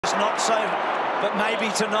Just not so. But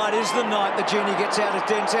maybe tonight is the night the genie gets out of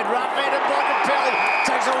Dent's head. Rough-handed Bontempelli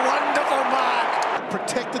takes a wonderful mark.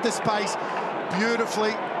 Protected the space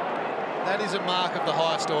beautifully. That is a mark of the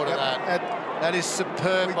highest order, that is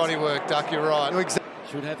superb bodywork, Duck, you're right.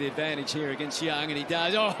 Should have the advantage here against Young, and he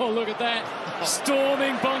does. Oh, look at that.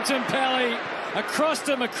 Storming Bontempelli across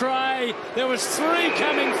to McRae. There was 3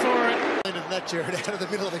 coming for it. That Jared out of the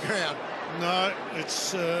middle of the ground. No,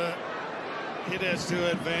 it's hit-outs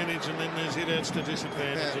to advantage, and then there's hit-outs to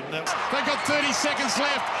disadvantage. Yeah. And that... They've got 30 seconds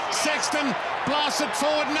left. Sexton blasts it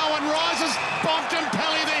forward. No one rises.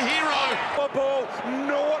 Bontempelli, the hero. Ball.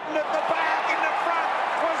 Norton at the back. In the front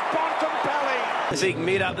was Bontempelli. Zig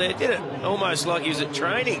mid up there, did it almost like he was at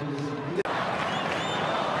training.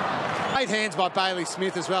 Great hands by Bailey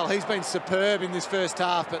Smith as well. He's been superb in this first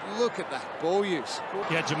half, but look at that ball use.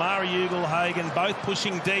 Yeah, Jamari Ugle-Hagan both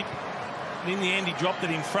pushing deep. And in the end, he dropped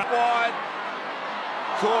it in front. Wide.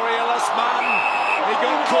 Corey Ellis-Martin. He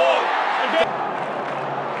got caught.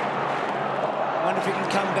 I wonder if he can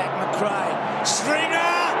come back, McRae. Stringer!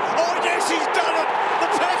 Oh, yes, he's done it! The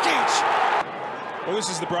package! Well, this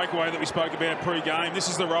is the breakaway that we spoke about pre-game. This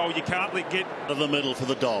is the role you can't let get. Of the middle for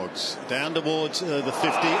the Dogs. Down towards the 50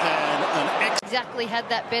 and an exactly had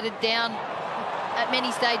that bedded down at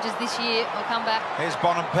many stages this year. I'll come back. Here's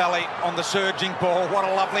Bontempelli on the surging ball. What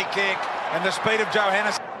a lovely kick. And the speed of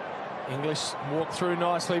Johannes. English walked through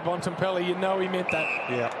nicely. Bontempelli, you know he meant that.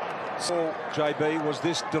 Yeah. So, JB, was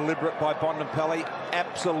this deliberate by Bontempelli?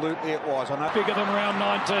 Absolutely it was. I know. Bigger than round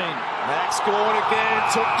 19. Max scored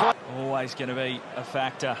again. Always going to be a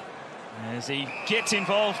factor as he gets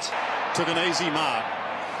involved. took an easy mark.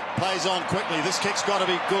 Plays on quickly. This kick's got to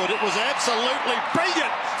be good. It was absolutely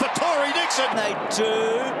brilliant for Tory Dixon. They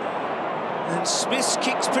do. And Smith's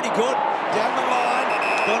kick's pretty good. Down the line.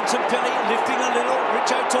 Bontempelli lifting a little.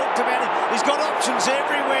 Richo talked about it. He's got options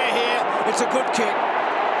everywhere here. It's a good kick.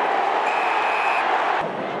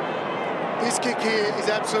 This kick here is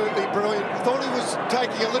absolutely brilliant. Thought he was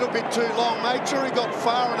taking a little bit too long. Made sure he got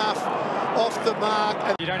far enough off the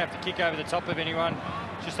mark. You don't have to kick over the top of anyone.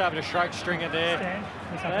 Just able to stroke stringer there.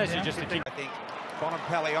 There's just a kick. I think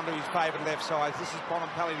Bontempelli onto his favourite left side. This is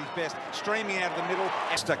Bontempelli at his best. Streaming out of the middle.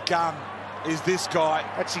 Just a gun is this guy.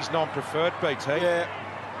 That's his non-preferred, BT. Yeah.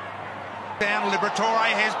 Down Liberatore,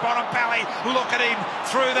 here's Bontempelli. Look at him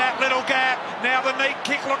through that little gap. Now the neat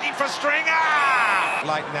kick looking for Stringer.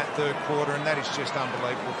 Late in that third quarter, and that is just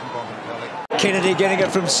unbelievable from Bontempelli. Kennedy getting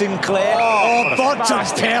it from Sinclair. Oh,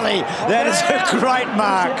 Bontempelli. That is a great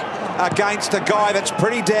mark. Against a guy that's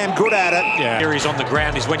pretty damn good at it. Yeah. He's on the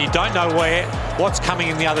ground is when you don't know what's coming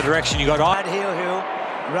in the other direction. You got Hill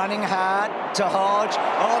running hard to Hodge.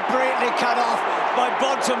 Oh, brilliantly cut off by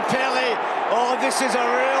Bontempelli. Oh, this is a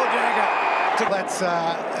real dagger.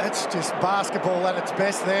 That's just basketball at its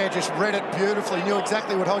best there. Just read it beautifully. Knew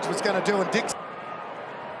exactly what Hodge was going to do. And Dixon.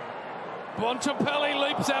 Bontempelli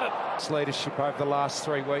leaps at it. His leadership over the last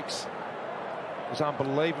 3 weeks was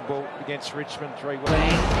unbelievable against Richmond 3 weeks.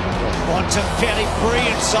 Bontempelli,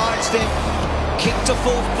 brilliant sidestep. Kick to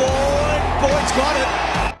full forward. Boyd's got it.